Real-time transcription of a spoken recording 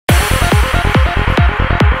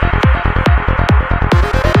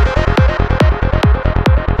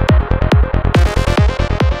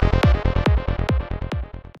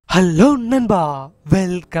Hello நண்பா,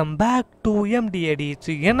 welcome back to MDAD.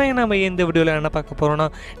 என்ன நம்ம இந்த வீடியோவில் என்ன பார்க்க போகிறோன்னா,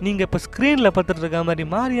 நீங்கள் இப்போ ஸ்க்ரீனில் பார்த்துட்டு இருக்க மாதிரி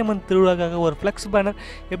மாரியம்மன் திருவிழாக்காக ஒரு ஃப்ளெக்ஸ் பேனர்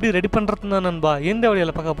எப்படி ரெடி பண்ணுறது தான் நண்பா இந்த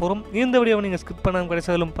வீடியோவில் பார்க்க போகிறோம். இந்த வீடியோவை நீங்கள் ஸ்கிப் பண்ணாமல்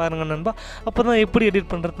கடைசியாலும் பாருங்கள் நண்பா, அப்போ தான் எப்படி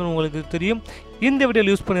எடிட் பண்ணுறதுன்னு உங்களுக்கு தெரியும். இந்த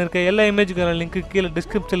வீடியோவில் யூஸ் பண்ணியிருக்க எல்லா இமேஜுக்கான லிங்க்கு கீழே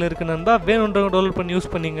டிஸ்கிரிப்ஷனில் இருக்குது நண்பா. வேணுன்றவங்க டவுன்லோட் பண்ணி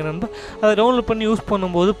யூஸ் பண்ணிங்க நண்பா. அதை டவுன்லோட் பண்ணி யூஸ்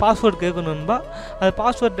பண்ணும்போது பாஸ்வேர்டு கேட்கணும் நண்பா. அது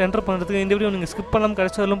பாஸ்வேர்டு என்டர் பண்ணுறதுக்கு இந்த வீடியோ நீங்கள் ஸ்கிப் பண்ணாமல்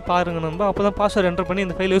கடைசியாலும் பாருங்கள் நண்பா. அப்போ தான் பாஸ்வேர்டு என்டர் பண்ணி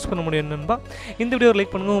இந்த ஃபைல் யூஸ் பண்ண முடியும் நண்பா. இந்த வீடியோ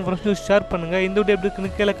லைக் பண்ணுங்கள், உங்கள் ஃப்ரெண்ட்ஸ் ஷேர் பண்ணுங்கள். இந்த வீடியோ எப்படி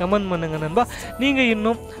இருக்குன்னு கீழே கமெண்ட் பண்ணுங்கள் நண்பா. நீங்கள்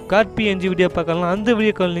இன்னும் காட் PNG வீடியோ பார்க்கலாம், அந்த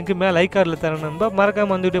வீடியோ லிங்க் மேலே லைக் கார்டில் தரேன் நண்பா.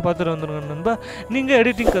 மறக்காமல் அந்த வீடியோ பார்த்துட்டு வந்துடுங்க நண்பா. நீங்கள்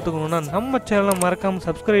எடிட்டிங் கற்றுக்கணுன்னா நம்ம சேனலை மறக்காமல்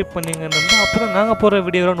சப்ஸ்கிரைப் பண்ணிங்க நண்பா. அப்போ தான் நாங்கள் போகிற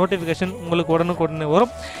வீடியோவில் நோட்டிஃபிகேஷன் உங்களுக்கு உடனுக்குடனே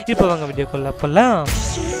வரும். இப்போ வாங்க வீடியோக்குள்ள போகலாம்.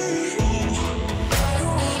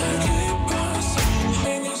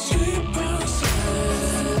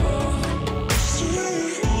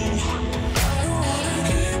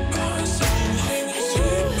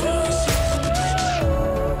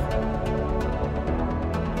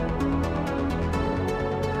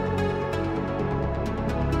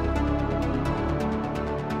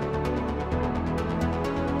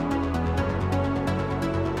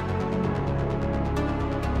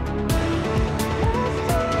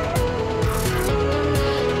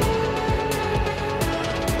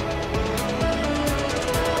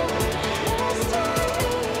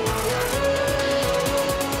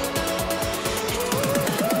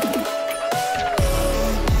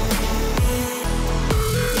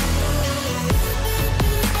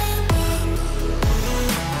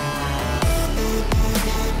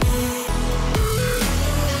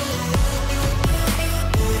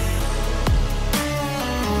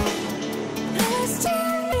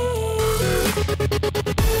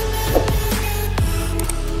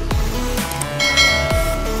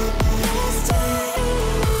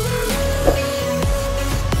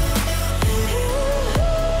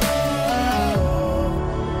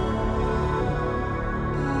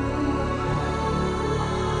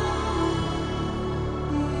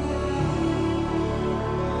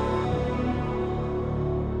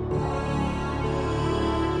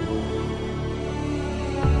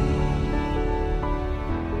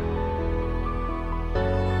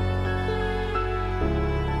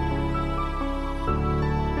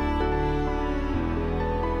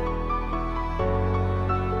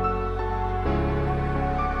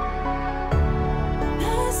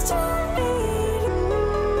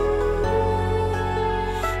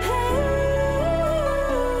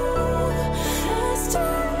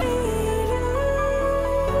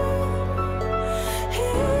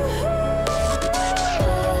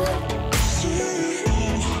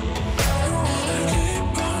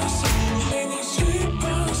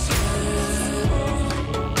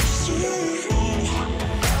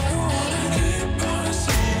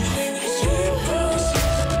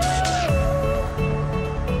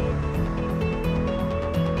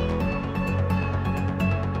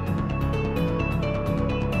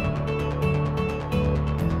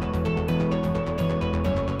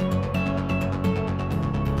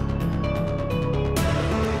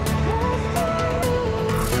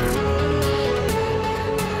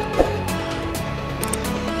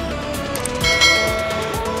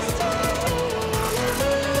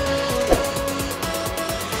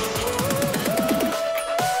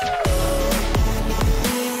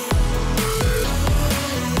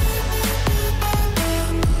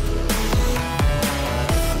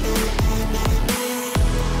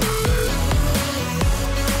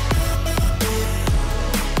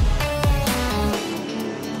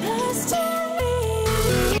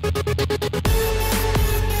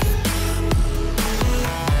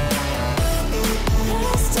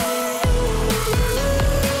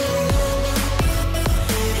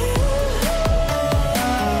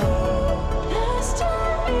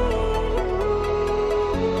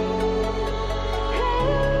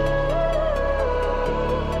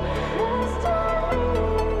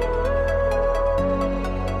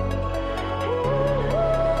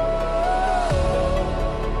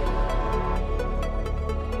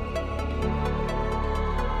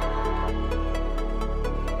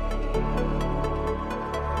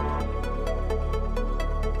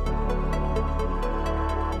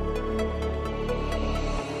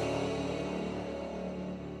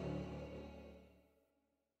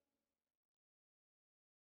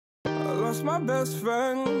 Lost my best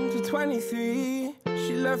friend to 23.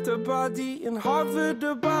 She left her body and hovered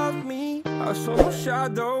above me. I saw no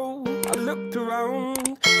shadow, I looked around,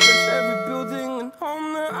 searched every building and home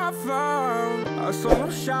that I found. I saw no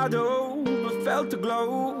shadow, but felt a glow.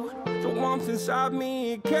 The warmth inside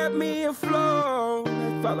me, it kept me afloat.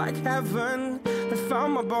 It felt like heaven had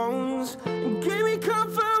found my bones and gave me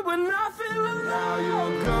comfort when I feel alone. Now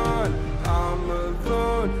you're gone, I'm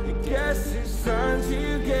alone. I guess it's time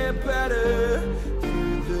to get better.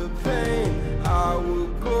 Through the pain, I will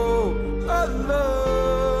go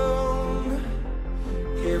alone.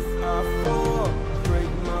 If I fall, break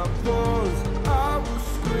my bones, I will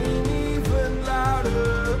scream even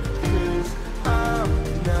louder. 'Cause I'm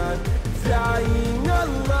not dying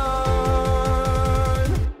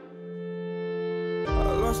alone. I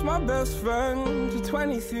lost my best friend to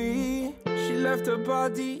 23. She left her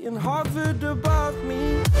body and hovered above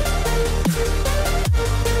me.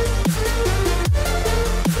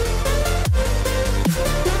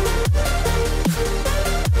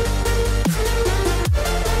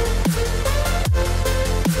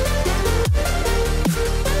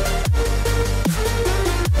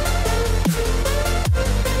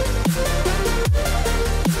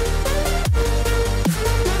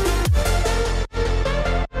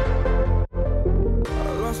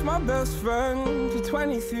 My best friend to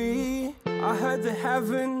 23. I heard the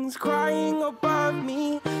heavens crying above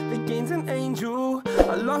me. The gain's an angel,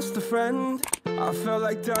 I lost a friend. I felt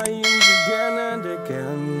like dying again and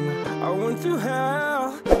again. I went through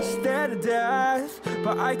hell, stared at death,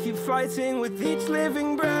 but I keep fighting with each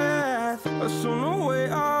living breath. I saw no way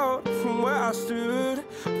out from where I stood.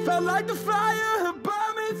 Felt like the fire had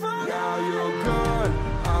burned me through. Now you're gone,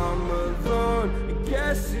 I'm alone. I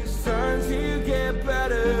guess it's time to get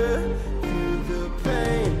better. Through the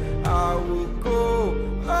pain, I will go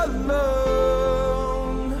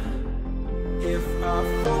alone. If I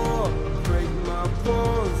fall, break my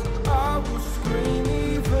bones, I will scream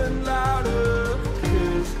even louder.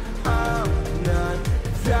 'Cause I'm not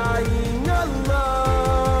dying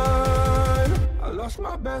alone. I lost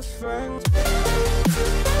my best friend.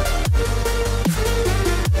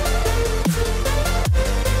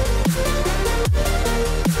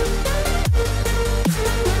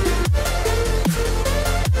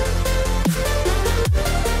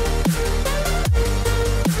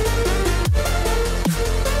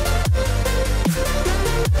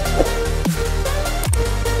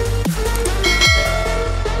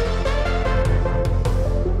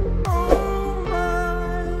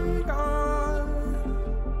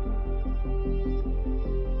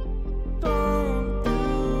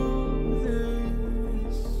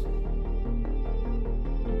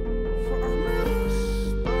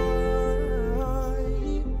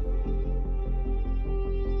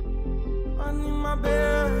 My bed.